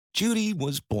Judy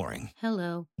was boring.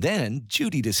 Hello. Then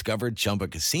Judy discovered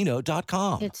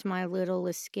ChumbaCasino.com. It's my little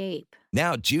escape.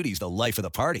 Now Judy's the life of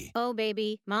the party. Oh,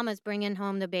 baby, mama's bringing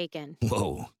home the bacon.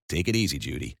 Whoa, take it easy,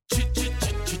 Judy.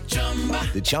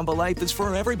 The Chumba life is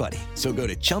for everybody. So go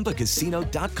to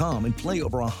ChumbaCasino.com and play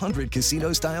over 100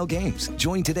 casino-style games.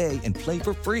 Join today and play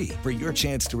for free for your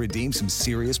chance to redeem some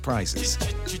serious prizes.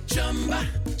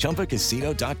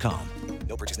 ChumbaCasino.com.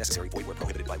 No purchase necessary. Void where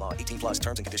prohibited by law. 18+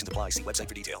 terms and conditions apply. See website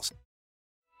for details.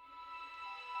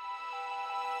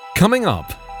 Coming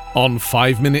up on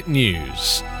 5 Minute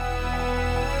News.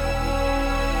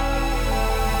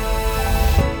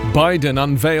 Biden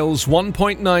unveils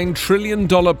 $1.9 trillion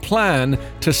plan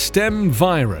to stem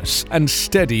virus and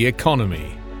steady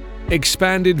economy.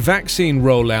 Expanded vaccine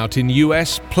rollout in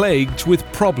US plagued with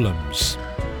problems.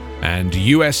 And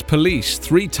US police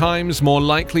 3 times more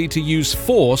likely to use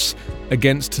force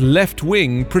against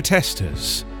left-wing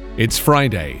protesters. It's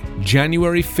Friday,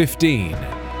 January 15.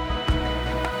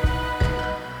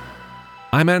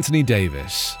 I'm Anthony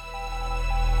Davis.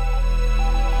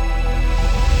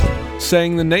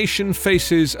 Saying the nation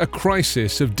faces a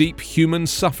crisis of deep human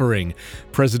suffering,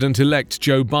 President-elect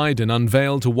Joe Biden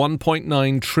unveiled a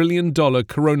 $1.9 trillion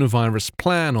coronavirus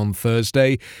plan on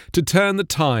Thursday to turn the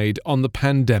tide on the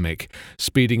pandemic,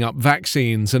 speeding up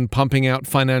vaccines and pumping out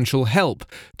financial help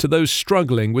to those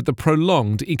struggling with the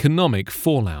prolonged economic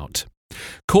fallout.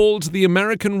 Called the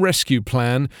American Rescue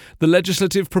Plan, the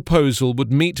legislative proposal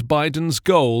would meet Biden's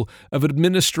goal of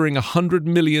administering 100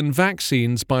 million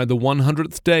vaccines by the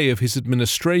 100th day of his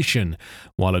administration,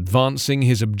 while advancing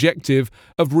his objective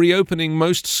of reopening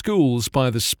most schools by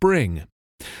the spring.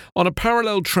 On a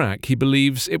parallel track, he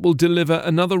believes it will deliver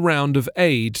another round of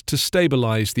aid to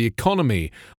stabilize the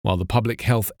economy, while the public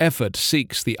health effort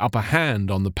seeks the upper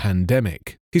hand on the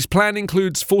pandemic. His plan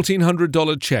includes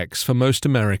 $1,400 checks for most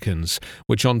Americans,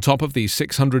 which on top of the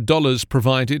 $600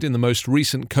 provided in the most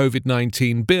recent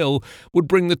COVID-19 bill would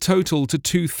bring the total to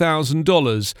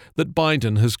 $2,000 that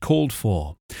Biden has called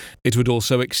for. It would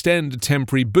also extend a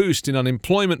temporary boost in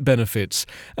unemployment benefits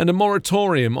and a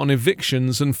moratorium on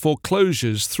evictions and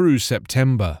foreclosures through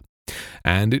September.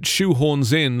 And it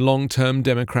shoehorns in long-term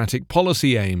Democratic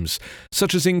policy aims,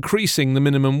 such as increasing the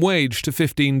minimum wage to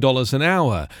 $15 an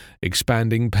hour,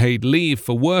 expanding paid leave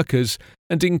for workers,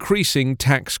 and increasing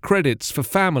tax credits for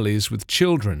families with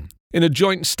children. In a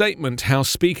joint statement, House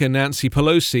Speaker Nancy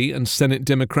Pelosi and Senate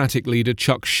Democratic leader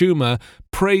Chuck Schumer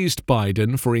praised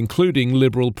Biden for including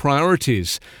liberal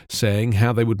priorities, saying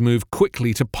how they would move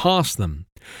quickly to pass them.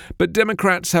 But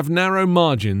Democrats have narrow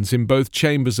margins in both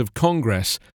chambers of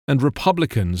Congress, and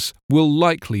Republicans will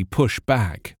likely push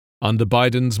back. Under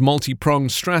Biden's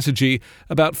multi-pronged strategy,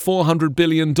 about $400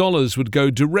 billion would go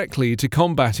directly to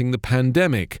combating the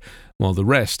pandemic, while the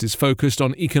rest is focused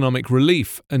on economic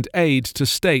relief and aid to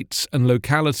states and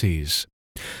localities.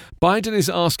 Biden is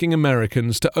asking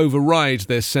Americans to override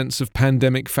their sense of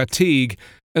pandemic fatigue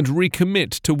and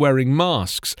recommit to wearing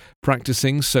masks,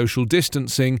 practicing social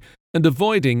distancing, and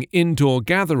avoiding indoor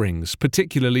gatherings,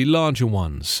 particularly larger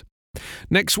ones.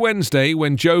 Next Wednesday,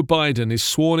 when Joe Biden is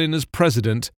sworn in as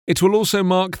president, it will also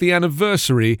mark the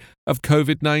anniversary of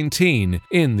COVID-19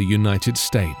 in the United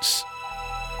States.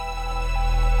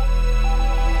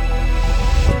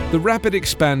 The rapid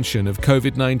expansion of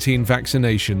COVID-19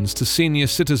 vaccinations to senior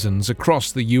citizens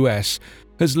across the US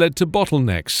has led to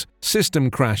bottlenecks,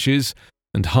 system crashes,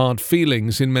 and hard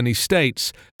feelings in many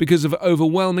states because of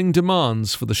overwhelming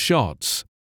demands for the shots.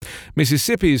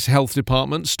 Mississippi's health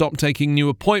department stopped taking new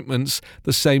appointments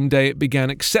the same day it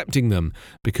began accepting them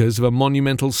because of a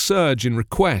monumental surge in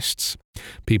requests.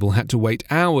 People had to wait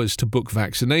hours to book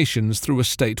vaccinations through a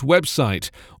state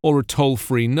website or a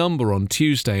toll-free number on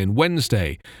Tuesday and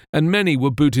Wednesday, and many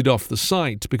were booted off the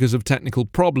site because of technical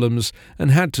problems and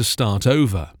had to start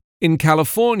over. In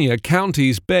California,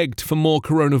 counties begged for more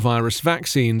coronavirus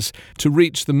vaccines to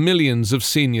reach the millions of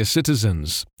senior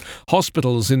citizens.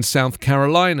 Hospitals in South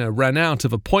Carolina ran out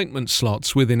of appointment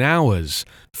slots within hours.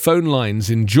 Phone lines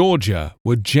in Georgia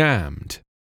were jammed.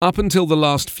 Up until the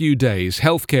last few days,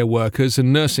 healthcare workers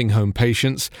and nursing home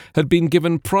patients had been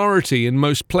given priority in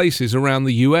most places around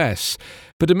the US.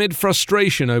 But amid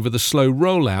frustration over the slow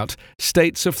rollout,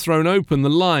 states have thrown open the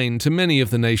line to many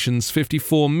of the nation's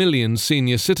 54 million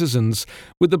senior citizens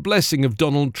with the blessing of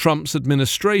Donald Trump's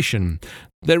administration.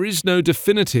 There is no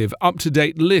definitive,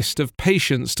 up-to-date list of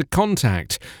patients to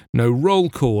contact, no roll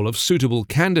call of suitable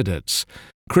candidates.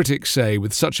 Critics say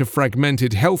with such a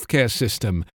fragmented healthcare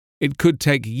system, it could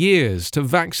take years to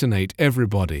vaccinate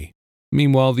everybody.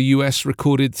 Meanwhile, the US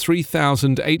recorded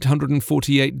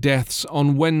 3,848 deaths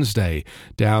on Wednesday,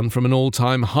 down from an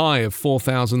all-time high of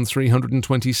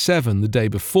 4,327 the day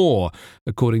before,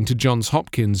 according to Johns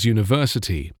Hopkins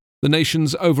University. The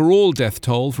nation's overall death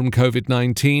toll from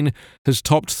COVID-19 has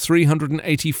topped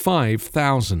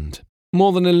 385,000.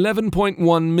 More than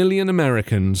 11.1 million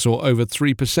Americans, or over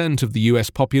 3% of the US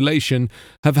population,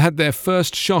 have had their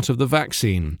first shot of the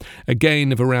vaccine, a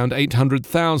gain of around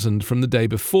 800,000 from the day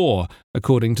before,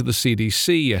 according to the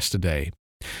CDC yesterday.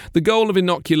 The goal of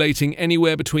inoculating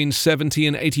anywhere between 70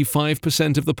 and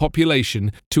 85% of the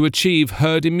population to achieve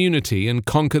herd immunity and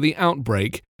conquer the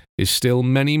outbreak is still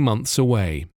many months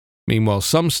away. Meanwhile,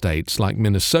 some states, like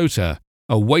Minnesota,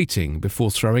 are waiting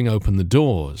before throwing open the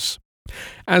doors.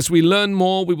 As we learn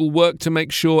more, we will work to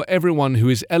make sure everyone who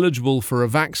is eligible for a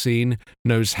vaccine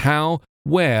knows how,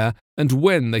 where, and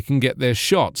when they can get their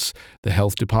shots, the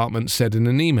health department said in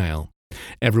an email.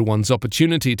 Everyone's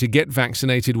opportunity to get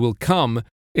vaccinated will come.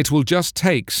 It will just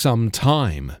take some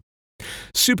time.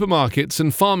 Supermarkets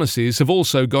and pharmacies have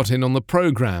also got in on the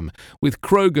program, with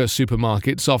Kroger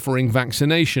supermarkets offering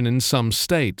vaccination in some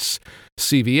states.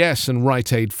 CVS and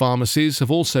Rite Aid pharmacies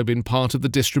have also been part of the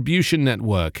distribution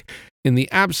network, in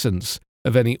the absence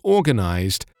of any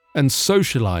organized and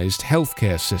socialized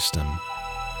healthcare system.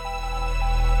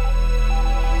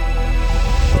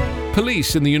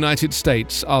 Police in the United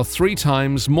States are 3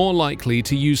 times more likely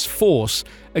to use force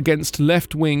against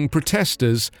left-wing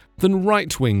protesters than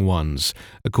right-wing ones,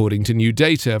 according to new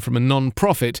data from a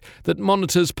non-profit that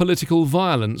monitors political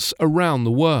violence around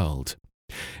the world.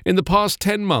 In the past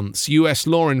 10 months, U.S.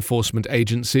 law enforcement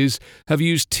agencies have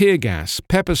used tear gas,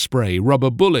 pepper spray,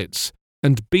 rubber bullets,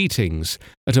 and beatings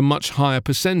at a much higher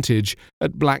percentage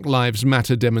at Black Lives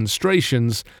Matter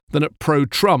demonstrations than at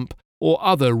pro-Trump or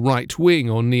other right-wing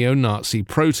or neo-Nazi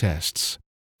protests.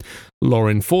 Law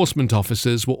enforcement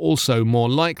officers were also more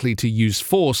likely to use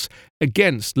force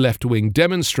against left-wing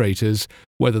demonstrators,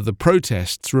 whether the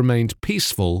protests remained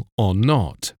peaceful or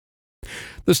not.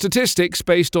 The statistics,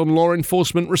 based on law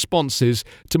enforcement responses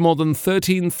to more than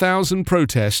 13,000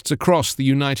 protests across the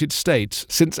United States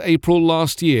since April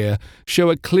last year, show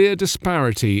a clear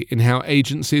disparity in how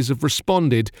agencies have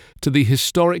responded to the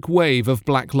historic wave of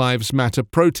Black Lives Matter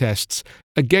protests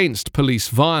against police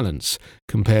violence,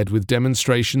 compared with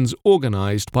demonstrations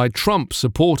organized by Trump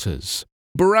supporters.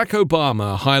 Barack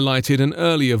Obama highlighted an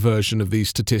earlier version of these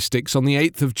statistics on the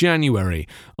 8th of January,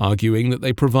 arguing that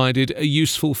they provided a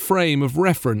useful frame of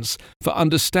reference for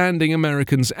understanding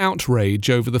Americans' outrage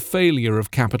over the failure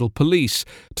of Capitol Police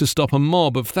to stop a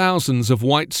mob of thousands of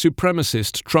white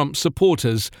supremacist Trump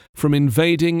supporters from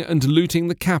invading and looting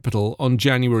the Capitol on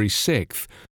January 6th,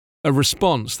 a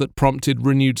response that prompted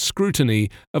renewed scrutiny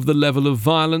of the level of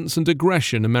violence and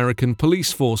aggression American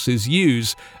police forces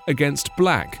use against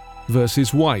black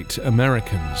versus white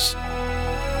Americans.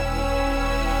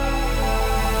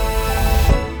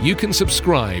 You can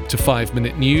subscribe to 5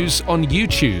 Minute News on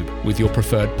YouTube with your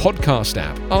preferred podcast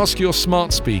app. Ask your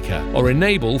smart speaker or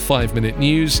enable 5 Minute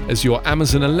News as your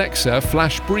Amazon Alexa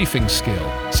flash briefing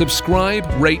skill. Subscribe,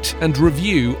 rate and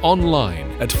review online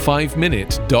at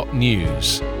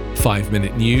 5minute.news. 5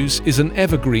 Minute News is an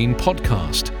evergreen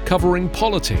podcast covering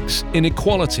politics,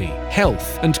 inequality,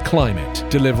 health and climate,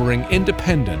 delivering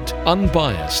independent,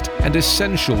 unbiased and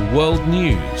essential world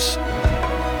news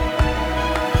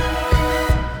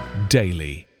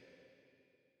daily.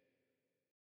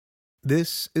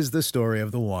 This is the story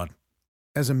of the one.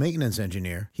 As a maintenance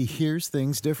engineer, he hears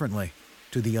things differently.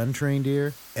 To the untrained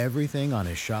ear, everything on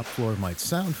his shop floor might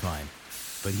sound fine,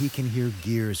 but he can hear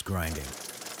gears grinding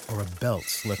or a belt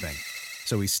slipping.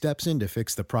 So he steps in to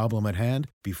fix the problem at hand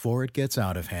before it gets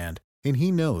out of hand. And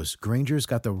he knows Grainger's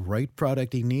got the right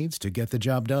product he needs to get the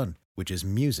job done, which is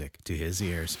music to his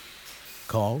ears.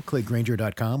 Call, click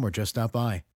Grainger.com, or just stop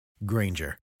by.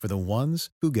 Grainger, for the ones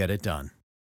who get it done.